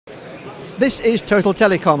This is Total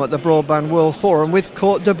Telecom at the Broadband World Forum with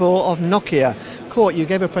Coert de Boer of Nokia. Coert, you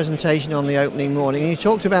gave a presentation on the opening morning and you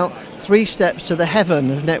talked about 3 steps to the heaven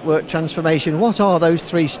of network transformation. What are those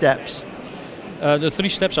 3 steps? The 3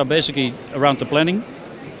 steps are basically around the planning,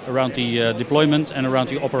 around the deployment and around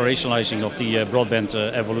the operationalizing of the broadband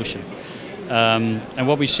evolution. And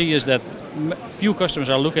what we see is that few customers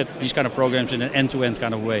are looking at these kind of programs in an end-to-end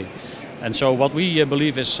kind of way. And so what we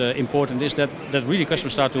believe is important is that really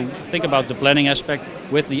customers start to think about the planning aspect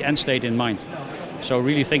with the end state in mind. So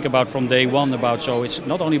really think about from day one so it's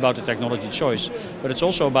not only about the technology choice, but it's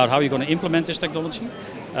also about how you're going to implement this technology,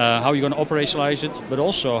 how you're going to operationalize it, but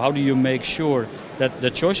also how do you make sure that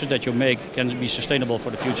the choices that you make can be sustainable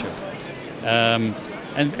for the future.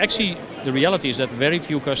 And actually, the reality is that very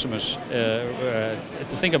few customers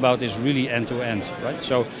to think about is really end-to-end, right?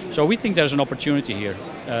 So we think there's an opportunity here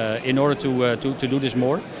in order to do this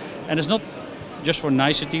more, and it's not just for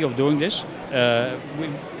nicety of doing this.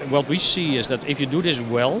 What we see is that if you do this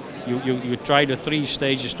well, you try the 3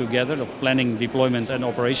 stages together of planning, deployment, and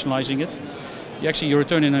operationalizing it. Your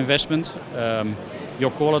return on investment,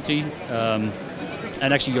 your quality,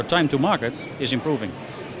 and actually your time to market is improving.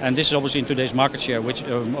 And this is obviously in today's market share,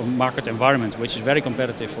 market environment, which is very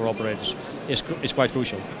competitive for operators, is quite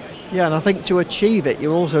crucial. Yeah, and I think to achieve it,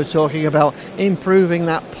 you're also talking about improving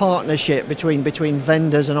that partnership between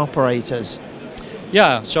vendors and operators.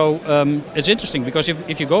 Yeah, so it's interesting because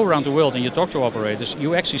if you go around the world and you talk to operators,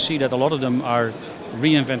 you actually see that a lot of them are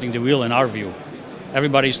reinventing the wheel in our view.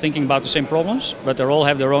 Everybody's thinking about the same problems, but they all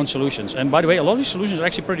have their own solutions. And by the way, a lot of these solutions are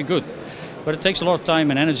actually pretty good. But it takes a lot of time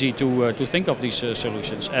and energy to think of these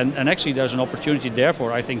solutions. And actually there's an opportunity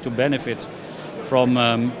therefore, I think, to benefit from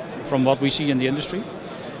what we see in the industry.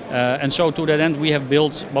 And so to that end, we have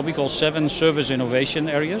built what we call 7 service innovation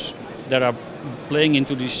areas that are playing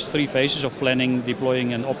into these 3 phases of planning,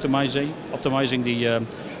 deploying and optimizing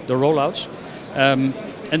the rollouts. And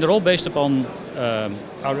they're all based upon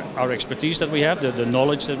our expertise that we have, the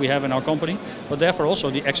knowledge that we have in our company, but therefore also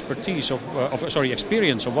the expertise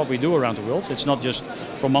experience of what we do around the world. It's not just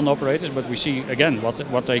from one operators, but we see again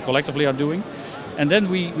what they collectively are doing. And then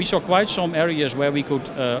we saw quite some areas where we could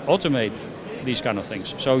automate these kind of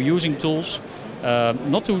things. So using tools,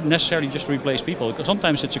 not to necessarily just replace people, because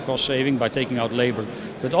sometimes it's a cost saving by taking out labor,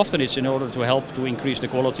 but often it's in order to help to increase the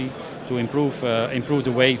quality, to improve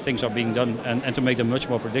the way things are being done, and to make them much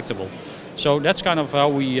more predictable. So that's kind of how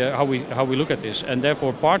we look at this, and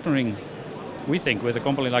therefore partnering, we think, with a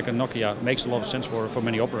company like a Nokia makes a lot of sense for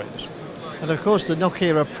many operators. And of course the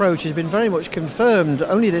Nokia approach has been very much confirmed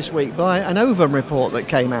only this week by an Ovum report that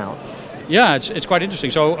came out. Yeah, it's quite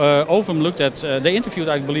interesting. So Ovum looked at, they interviewed,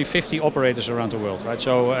 I believe, 50 operators around the world, right?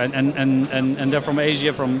 So and they're from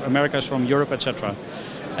Asia, from Americas, from Europe, etc.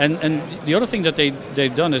 And the other thing that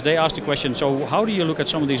they've done is they asked the question: so how do you look at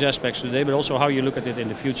some of these aspects today, but also how you look at it in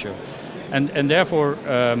the future? And therefore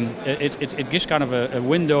it gives kind of a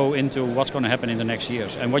window into what's going to happen in the next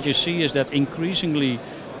years. And what you see is that increasingly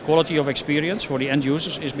quality of experience for the end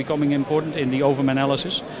users is becoming important in the Ovum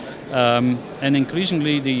analysis, and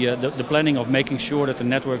increasingly the planning of making sure that the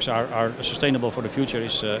networks are sustainable for the future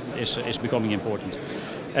is becoming important.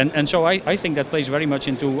 And so I think that plays very much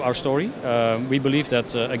into our story. We believe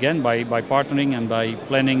that again by partnering and by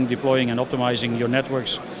planning, deploying and optimizing your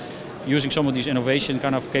networks using some of these innovation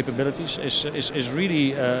kind of capabilities is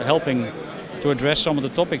really helping to address some of the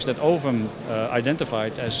topics that Ovum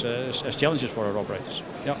identified as challenges for our operators.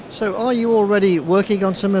 Yeah. So are you already working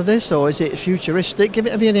on some of this, or is it futuristic?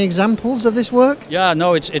 Have you any examples of this work? Yeah,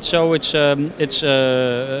 no, it's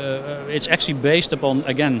actually based upon,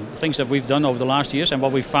 again, things that we've done over the last years and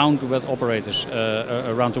what we found with operators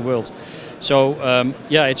around the world. So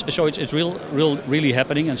yeah, it's really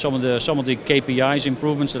happening, and some of the KPIs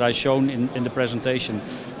improvements that I've shown in the presentation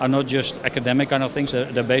are not just academic kind of things.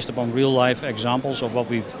 They're based upon real life examples of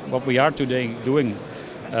what we are today doing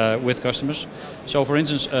with customers. So, for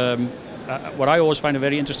instance, what I always find a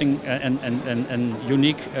very interesting and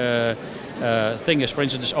unique thing is, for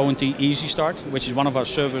instance, this ONT Easy Start, which is one of our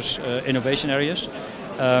service innovation areas.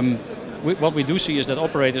 What we do see is that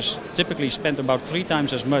operators typically spend about 3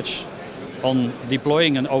 times as much on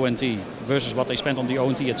deploying an ONT versus what they spend on the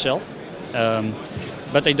ONT itself,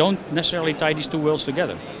 but they don't necessarily tie these 2 worlds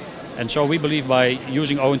together. And so we believe by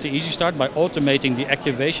using ONT Easy Start, by automating the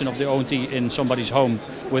activation of the ONT in somebody's home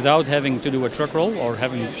without having to do a truck roll or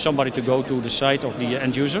having somebody to go to the site of the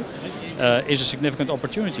end user, is a significant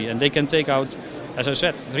opportunity. And they can take out, as I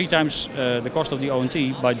said, 3 times the cost of the ONT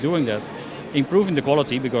by doing that, improving the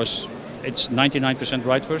quality because it's 99%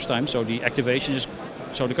 right first time, so the activation is,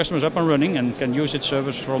 so the customer is up and running and can use its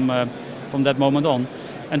service from that moment on.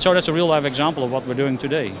 And so that's a real life example of what we're doing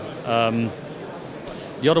today.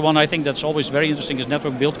 The other one I think that's always very interesting is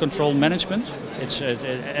network build control management. It's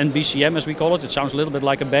NBCM as we call it. It sounds a little bit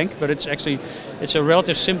like a bank, but it's a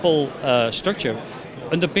relative simple structure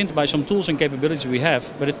underpinned by some tools and capabilities we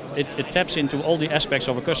have, but it taps into all the aspects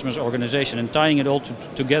of a customer's organization and tying it all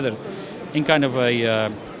together in kind of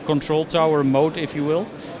a control tower mode, if you will,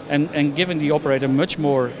 and giving the operator much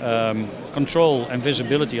more control and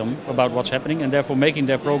visibility about what's happening, and therefore making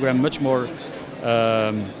their program much more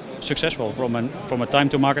successful from a time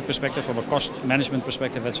to market perspective, from a cost management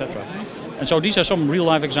perspective, etc. And so these are some real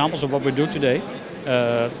life examples of what we do today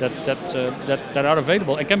that are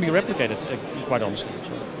available and can be replicated, quite honestly.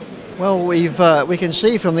 So. Well, we can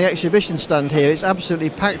see from the exhibition stand here, it's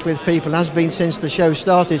absolutely packed with people, has been since the show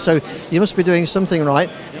started, so you must be doing something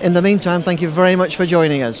right. In the meantime, thank you very much for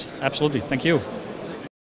joining us. Absolutely, thank you.